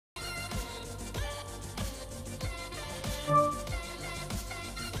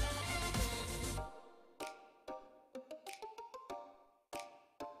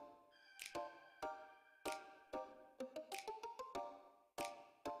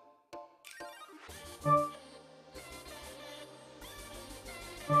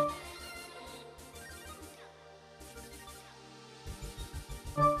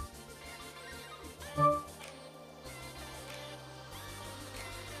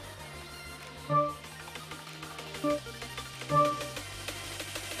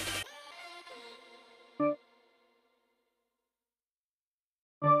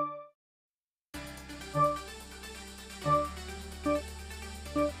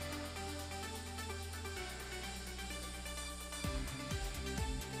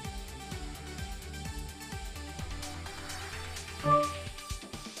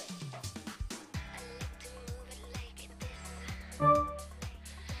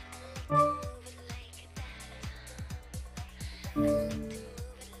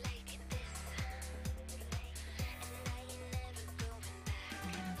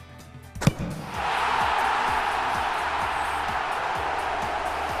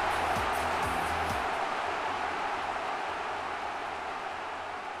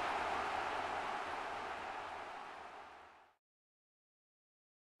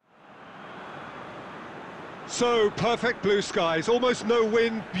So, perfect blue skies, almost no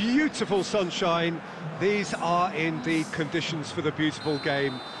wind, beautiful sunshine. These are indeed conditions for the beautiful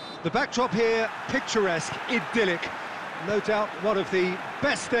game. The backdrop here, picturesque, idyllic. No doubt one of the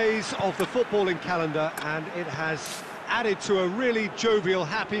best days of the footballing calendar, and it has added to a really jovial,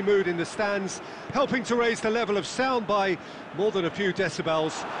 happy mood in the stands, helping to raise the level of sound by more than a few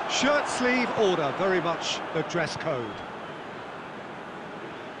decibels. Shirt sleeve order, very much the dress code.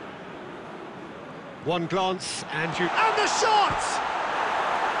 One glance and you... And the shot!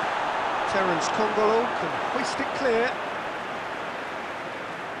 Terence Congolo can hoist it clear.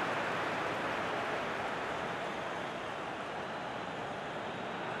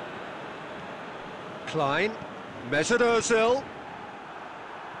 Klein, Mesut Ozil.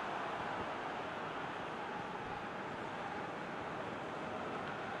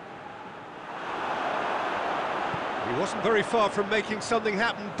 He wasn't very far from making something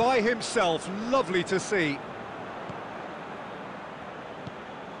happen by himself. Lovely to see.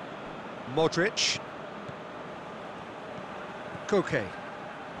 Modric. Koke.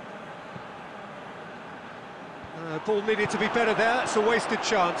 Ball needed to be better there. It's a wasted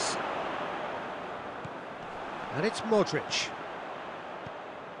chance. And it's Modric.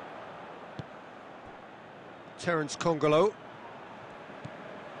 Terence Congolo.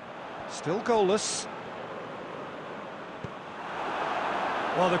 Still goalless.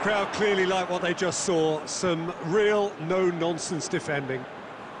 Well, the crowd clearly like what they just saw. Some real no-nonsense defending.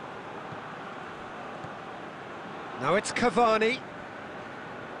 Now it's Cavani.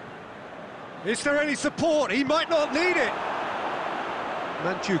 Is there any support? He might not need it.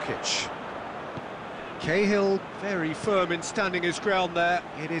 Mandzukic. Cahill very firm in standing his ground there.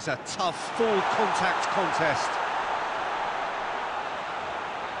 It is a tough, full-contact contest.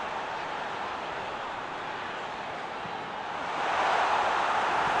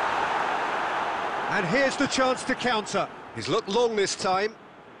 And here's the chance to counter. He's looked long this time.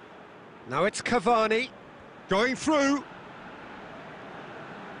 Now it's Cavani. Going through.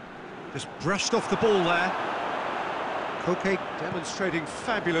 Just brushed off the ball there. Koke demonstrating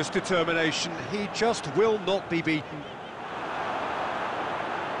fabulous determination. He just will not be beaten.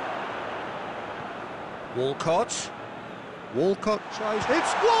 Walcott. Walcott tries...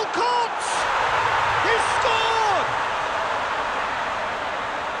 It's Walcott! He scored!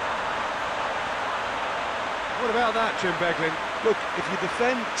 What about that, Jim Beglin? Look, if you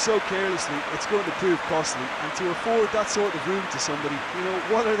defend so carelessly, it's going to prove costly. And to afford that sort of room to somebody, you know,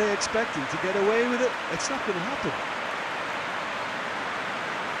 what are they expecting? To get away with it? It's not going to happen.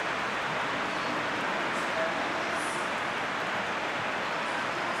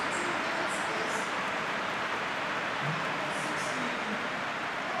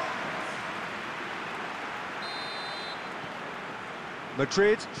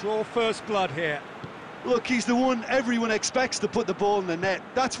 Madrid draw first blood here. Look, he's the one everyone expects to put the ball in the net.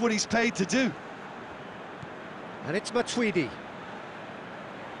 That's what he's paid to do. And it's Matuidi.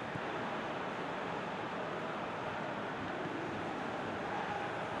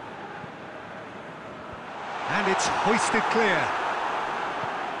 And it's hoisted clear.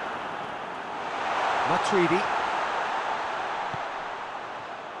 Matuidi.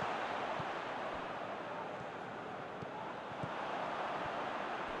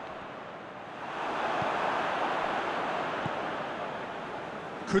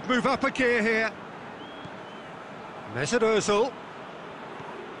 Could move up a gear here. Mesut Ozil.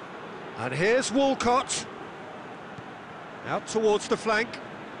 And here's Walcott. Out towards the flank.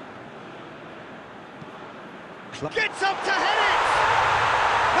 Gets up to head it!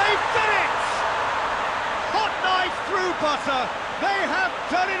 They've done it! Hot knife through butter. They have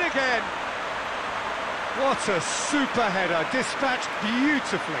done it again. What a super header, dispatched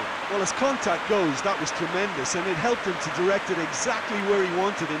beautifully. Well, as contact goes, that was tremendous, and it helped him to direct it exactly where he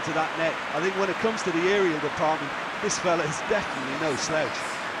wanted into that net. I think when it comes to the aerial department, this fella is definitely no slouch.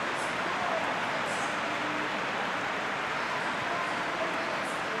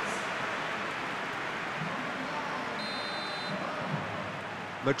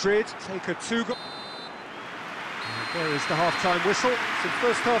 Madrid take a two-goal. There is the half-time whistle. Some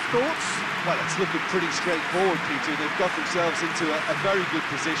first-half thoughts? Well, it's looking pretty straightforward, Peter. They've got themselves into a very good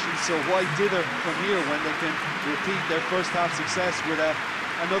position, so why dither from here when they can repeat their first-half success with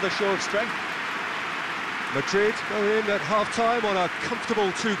another show of strength? Madrid go in at half-time on a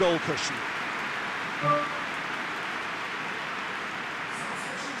comfortable two-goal cushion.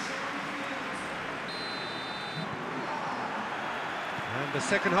 And the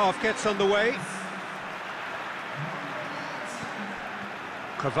second half gets underway.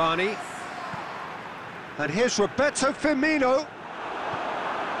 Cavani. And here's Roberto Firmino.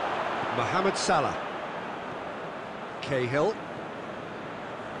 Mohamed Salah. Cahill.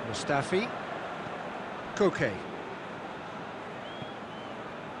 Mustafi. Koke.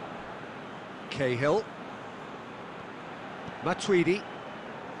 Cahill. Matuidi.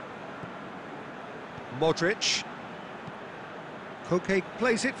 Modric. Koke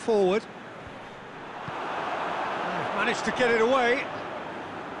plays it forward. They've managed to get it away.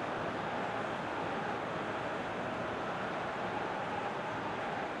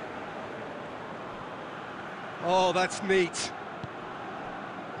 Oh, that's neat.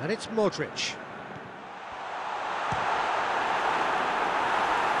 And it's Modric.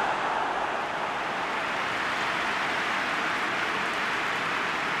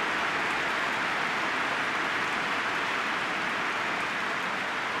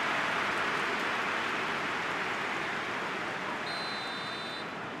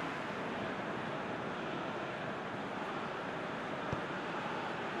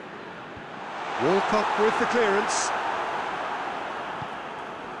 Walcott with the clearance.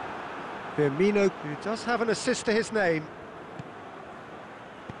 Firmino, who does have an assist to his name.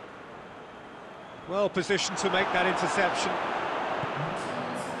 Well positioned to make that interception.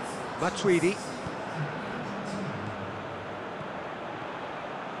 Matuidi.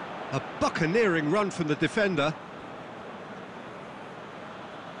 A buccaneering run from the defender.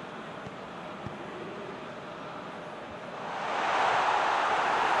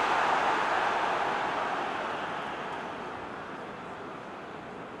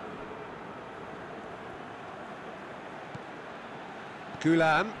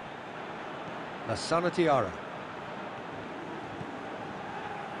 Gulam. Lassana Diarra.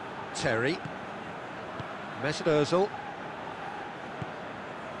 Terry. Mesut Ozil.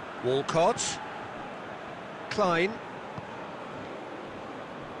 Walcott. Klein.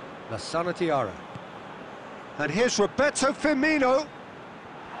 Lassana Diarra. And here's Roberto Firmino.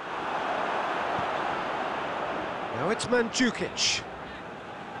 Now it's Mandzukic.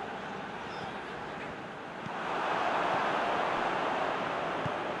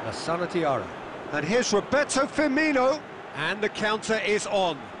 Lassana Diarra. And here's Roberto Firmino. And the counter is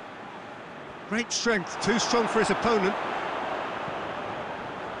on. Great strength, too strong for his opponent.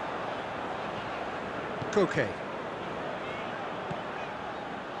 Koke.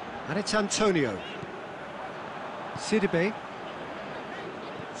 And it's Antonio. Sidibe.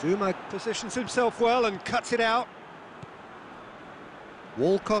 Zuma positions himself well and cuts it out.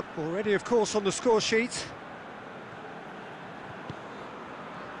 Walcott already, of course, on the score sheet.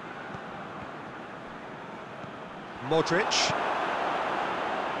 Modric.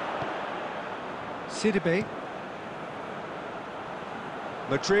 Sidibe.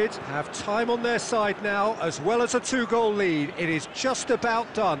 Madrid have time on their side now, as well as a two-goal lead. It is just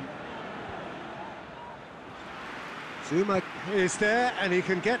about done. Zuma is there, and he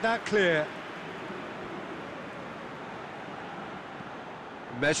can get that clear.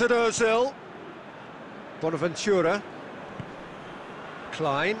 Mesut Ozil. Bonaventura.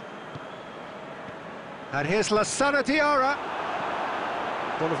 Klein. And here's Lassana Diarra.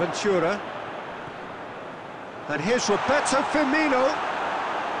 Bonaventura. And here's Roberto Firmino.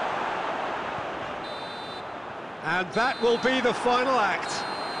 And that will be the final act.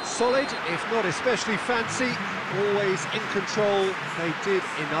 Solid, if not especially fancy, always in control. They did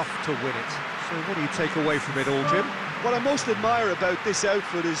enough to win it. So what do you take away from it all, Jim? What I most admire about this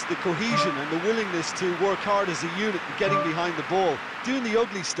outfit is the cohesion and the willingness to work hard as a unit and getting behind the ball. Doing the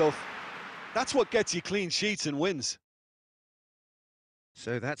ugly stuff, that's what gets you clean sheets and wins.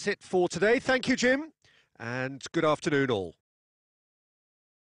 So that's it for today. Thank you, Jim, and good afternoon all.